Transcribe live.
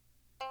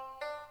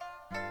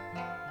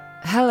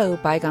Hello,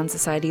 Bygone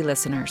Society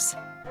listeners.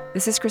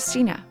 This is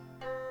Christina.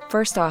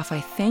 First off, I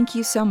thank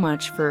you so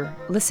much for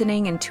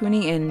listening and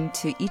tuning in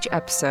to each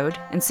episode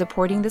and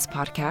supporting this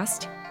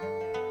podcast.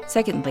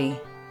 Secondly,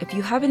 if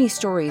you have any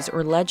stories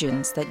or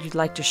legends that you'd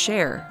like to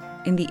share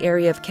in the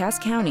area of Cass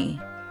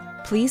County,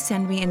 please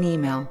send me an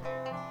email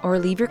or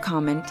leave your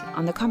comment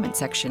on the comment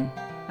section.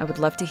 I would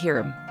love to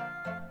hear them.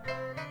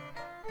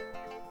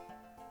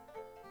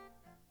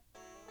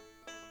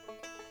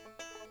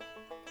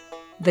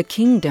 The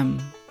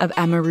Kingdom of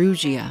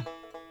Amarugia.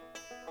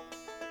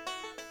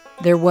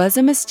 There was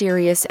a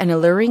mysterious and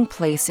alluring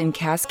place in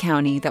Cass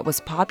County that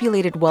was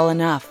populated well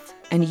enough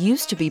and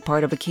used to be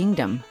part of a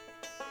kingdom.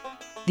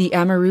 The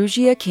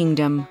Amarugia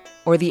Kingdom,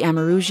 or the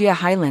Amarugia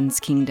Highlands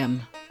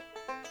Kingdom.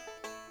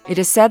 It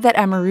is said that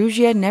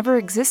Amarugia never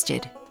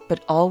existed,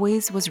 but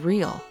always was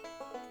real.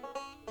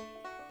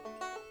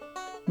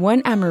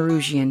 One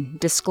Amarugian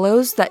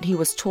disclosed that he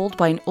was told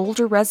by an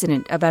older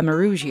resident of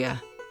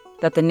Amarugia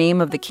that the name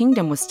of the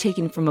kingdom was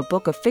taken from a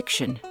book of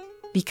fiction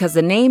because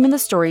the name in the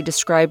story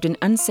described an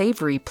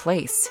unsavory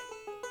place.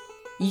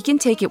 You can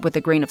take it with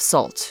a grain of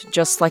salt,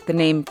 just like the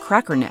name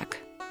Crackerneck,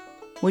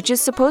 which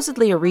is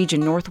supposedly a region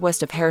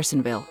northwest of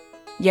Harrisonville.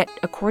 Yet,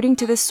 according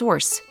to this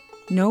source,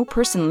 no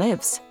person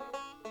lives.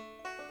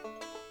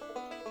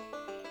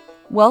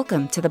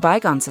 Welcome to the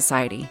Bygone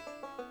Society,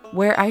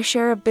 where I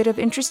share a bit of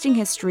interesting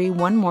history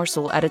one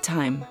morsel at a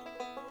time.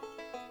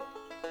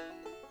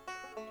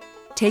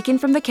 Taken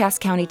from the Cass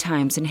County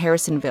Times in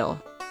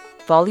Harrisonville,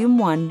 Volume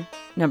 1,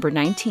 Number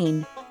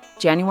 19,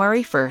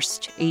 January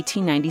 1st,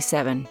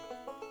 1897.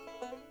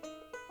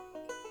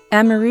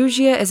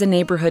 Amarugia is a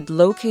neighborhood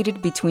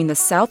located between the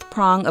south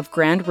prong of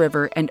Grand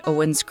River and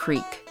Owens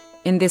Creek,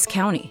 in this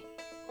county.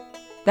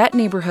 That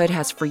neighborhood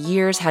has for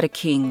years had a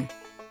king.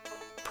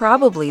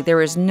 Probably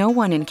there is no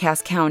one in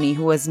Cass County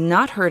who has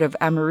not heard of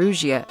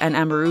Amarugia and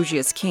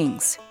Amarugia's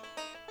kings.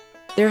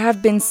 There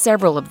have been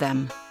several of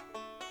them.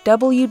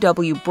 W.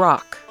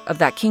 Brock of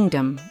that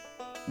kingdom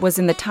was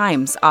in the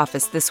Times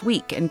office this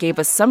week and gave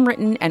us some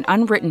written and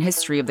unwritten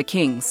history of the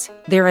kings,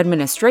 their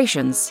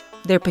administrations,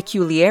 their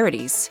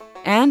peculiarities,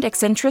 and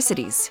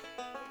eccentricities.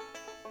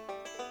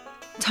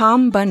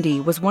 Tom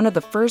Bundy was one of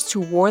the first who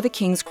wore the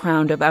king's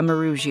crown of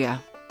Amarugia.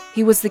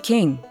 He was the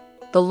king,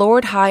 the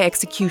Lord High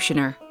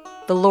Executioner,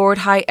 the Lord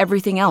High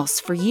everything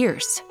else for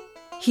years.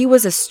 He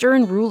was a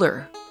stern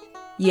ruler,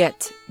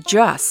 yet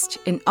just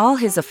in all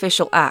his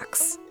official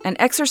acts, and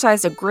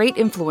exercised a great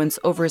influence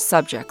over his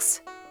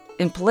subjects,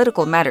 in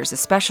political matters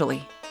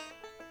especially.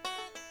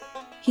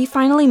 He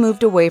finally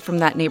moved away from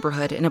that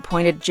neighborhood and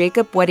appointed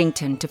Jacob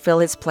Weddington to fill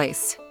his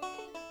place.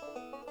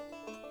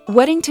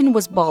 Weddington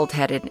was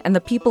bald-headed, and the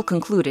people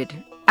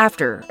concluded,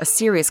 after a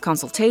serious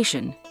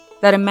consultation,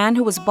 that a man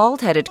who was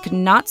bald-headed could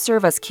not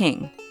serve as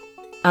king,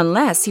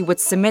 unless he would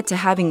submit to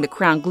having the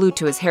crown glued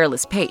to his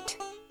hairless pate.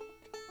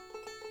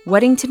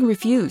 Weddington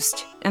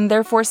refused, and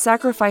therefore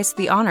sacrificed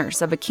the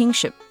honors of a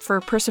kingship for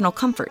personal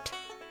comfort.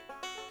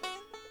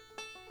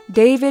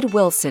 David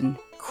Wilson,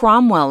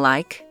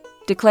 Cromwell-like,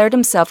 declared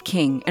himself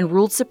king and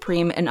ruled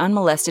supreme and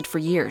unmolested for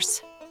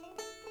years.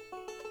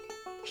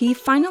 He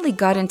finally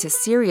got into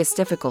serious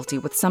difficulty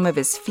with some of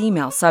his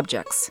female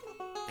subjects,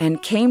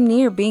 and came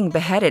near being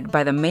beheaded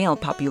by the male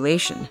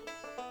population.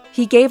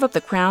 He gave up the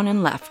crown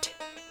and left.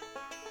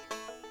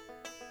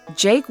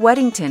 Jake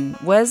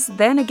Weddington was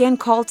then again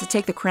called to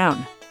take the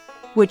crown,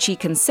 which he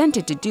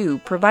consented to do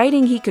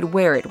providing he could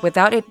wear it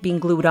without it being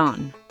glued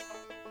on.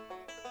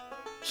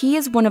 He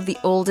is one of the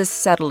oldest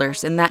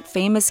settlers in that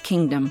famous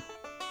kingdom,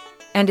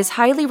 and is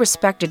highly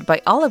respected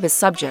by all of his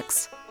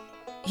subjects.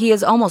 He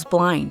is almost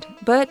blind,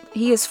 but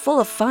he is full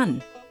of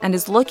fun, and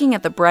is looking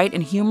at the bright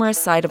and humorous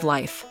side of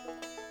life.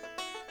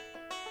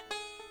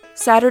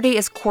 Saturday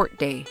is court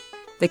day.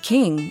 The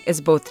king is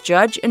both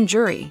judge and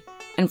jury,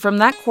 and from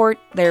that court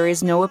there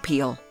is no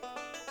appeal.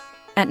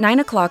 At 9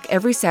 o'clock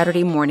every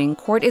Saturday morning,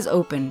 court is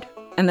opened,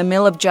 and the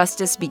mill of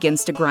justice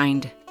begins to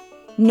grind.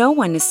 No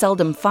one is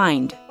seldom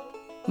fined.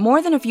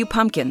 More than a few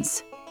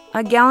pumpkins,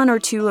 a gallon or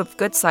two of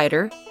good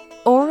cider,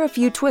 or a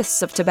few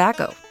twists of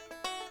tobacco.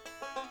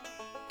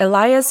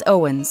 Elias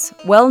Owens,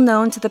 well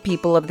known to the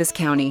people of this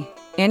county,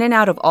 in and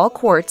out of all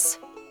courts,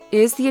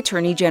 is the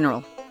Attorney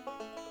General.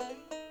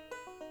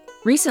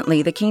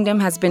 Recently, the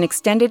kingdom has been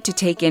extended to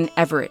take in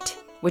Everett,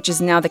 which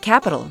is now the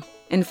capital.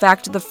 In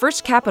fact, the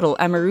first capital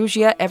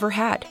Amarugia ever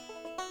had.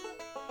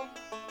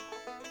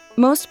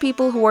 Most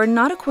people who are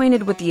not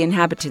acquainted with the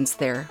inhabitants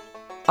there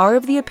are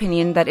of the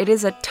opinion that it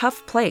is a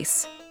tough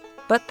place,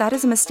 but that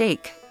is a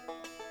mistake.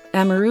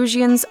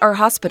 Amarugians are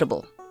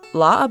hospitable,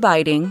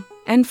 law-abiding,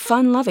 and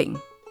fun-loving.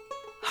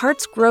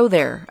 Hearts grow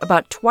there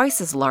about twice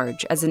as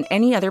large as in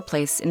any other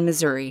place in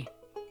Missouri.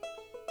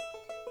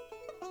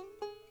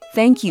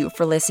 Thank you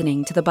for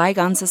listening to the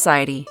Bygone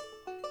Society.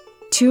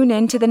 Tune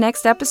in to the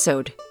next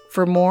episode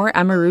for more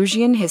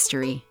Amarugian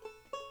history.